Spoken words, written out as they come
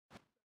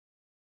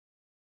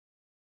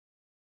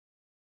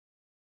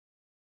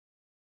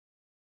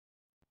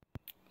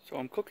So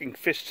I'm cooking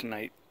fish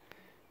tonight,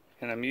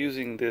 and I'm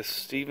using this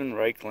Stephen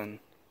Reichlin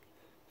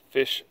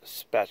fish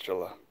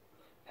spatula.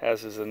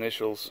 Has his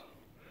initials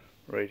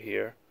right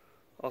here.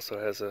 Also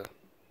has a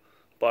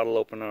bottle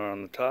opener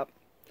on the top.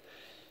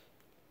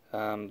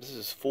 This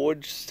is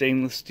forged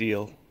stainless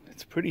steel.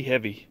 It's pretty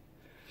heavy,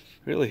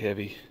 really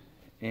heavy.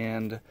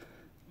 And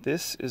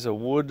this is a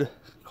wood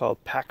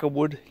called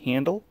Packawood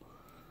handle,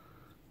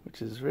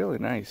 which is really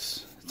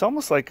nice. It's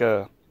almost like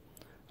a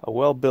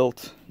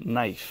well-built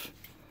knife.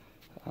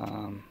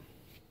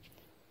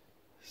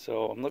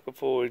 So I'm looking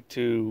forward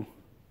to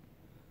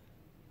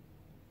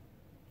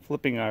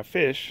flipping our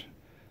fish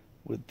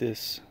with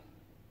this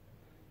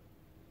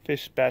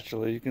fish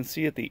spatula. You can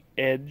see at the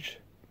edge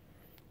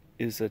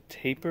is a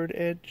tapered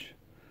edge,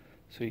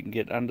 so you can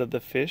get under the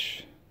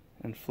fish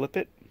and flip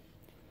it.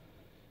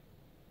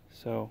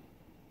 So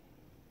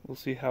we'll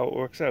see how it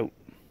works out.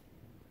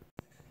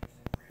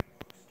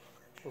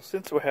 Well,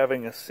 since we're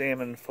having a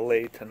salmon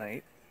fillet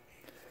tonight,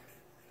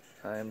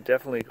 I'm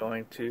definitely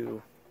going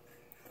to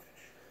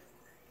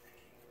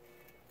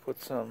put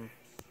some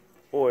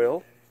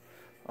oil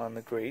on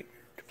the grate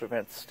to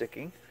prevent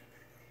sticking.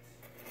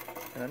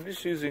 And I'm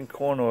just using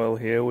corn oil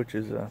here, which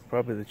is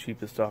probably the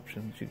cheapest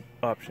option.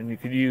 You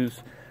could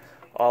use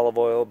olive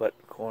oil, but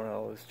corn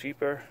oil is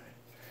cheaper.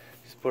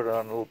 Just put it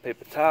on a little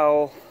paper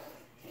towel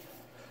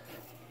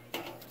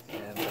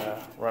and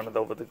run it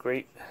over the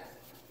grate.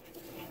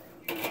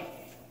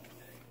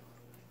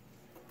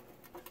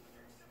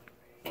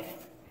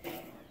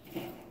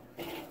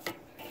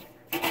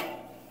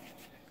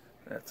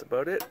 That's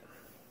about it.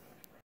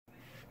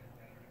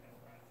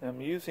 I'm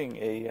using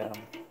a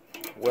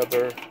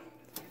Weber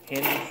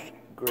hinged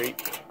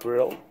grate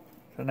grill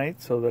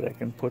tonight so that I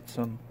can put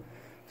some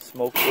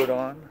smoke wood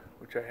on,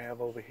 which I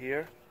have over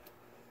here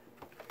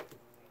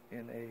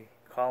in a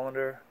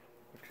colander,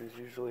 which is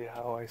usually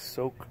how I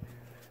soak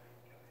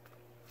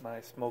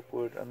my smoke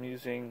wood. I'm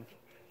using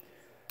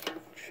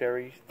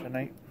cherry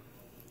tonight,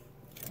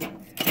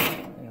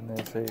 and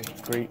there's a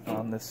grate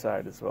on this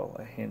side as well,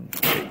 a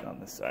hinged grate on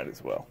this side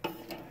as well.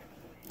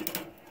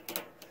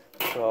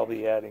 So I'll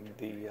be adding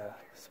the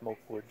smoke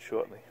wood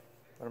shortly.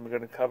 But I'm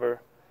going to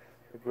cover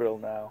the grill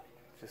now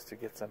just to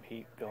get some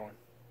heat going.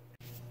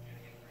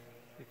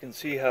 You can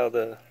see how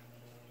the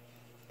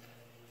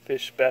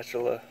fish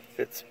spatula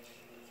fits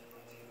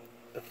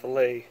the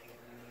fillet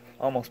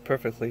almost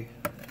perfectly.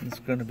 It's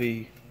going to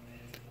be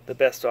the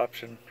best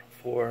option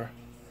for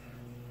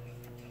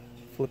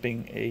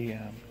flipping a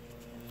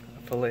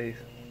fillet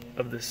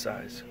of this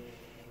size.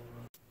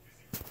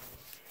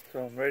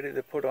 So I'm ready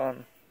to put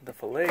on the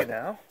fillet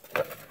now.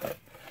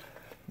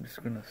 I'm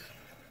just going to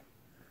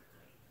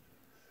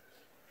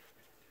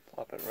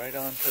plop it right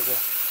onto the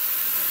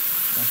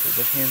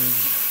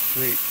hinged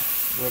grate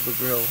Weber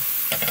grill.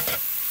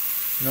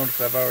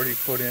 Notice I've already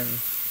put in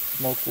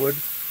smoked wood,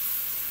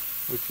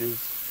 which is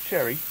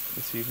cherry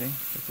this evening.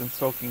 It's been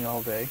soaking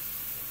all day.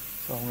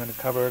 So I'm going to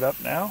cover it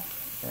up now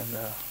and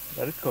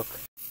let it cook.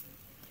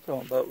 So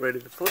I'm about ready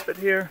to flip it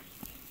here.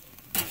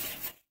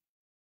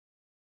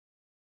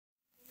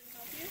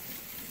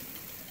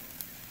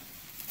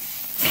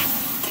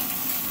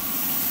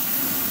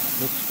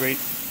 Looks great.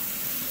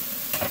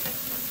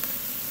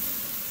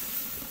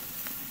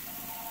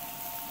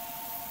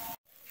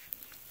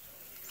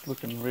 It's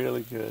looking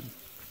really good.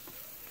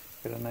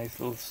 Got a nice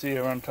little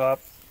sear on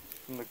top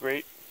from the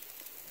grate.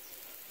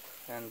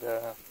 And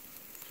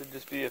should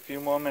just be a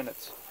few more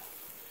minutes.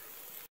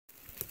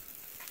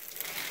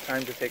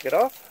 Time to take it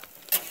off.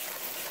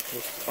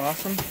 Looks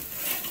awesome.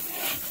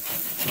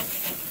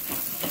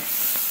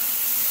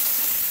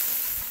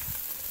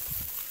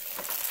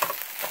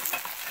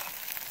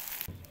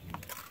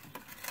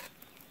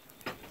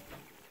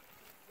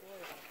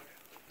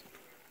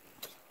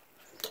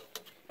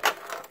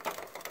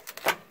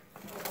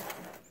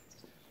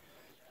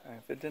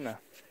 Time for dinner.